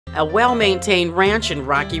A well-maintained ranch in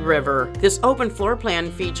Rocky River. This open floor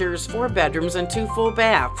plan features 4 bedrooms and 2 full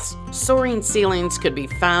baths. Soaring ceilings could be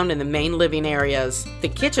found in the main living areas. The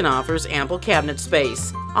kitchen offers ample cabinet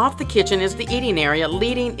space. Off the kitchen is the eating area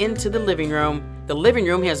leading into the living room. The living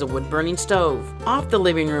room has a wood-burning stove. Off the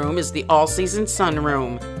living room is the all-season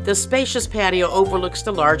sunroom. The spacious patio overlooks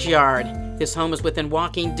the large yard. This home is within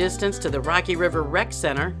walking distance to the Rocky River Rec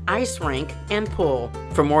Center, ice rink, and pool.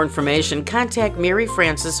 For more information, contact Mary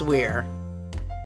Frances Weir.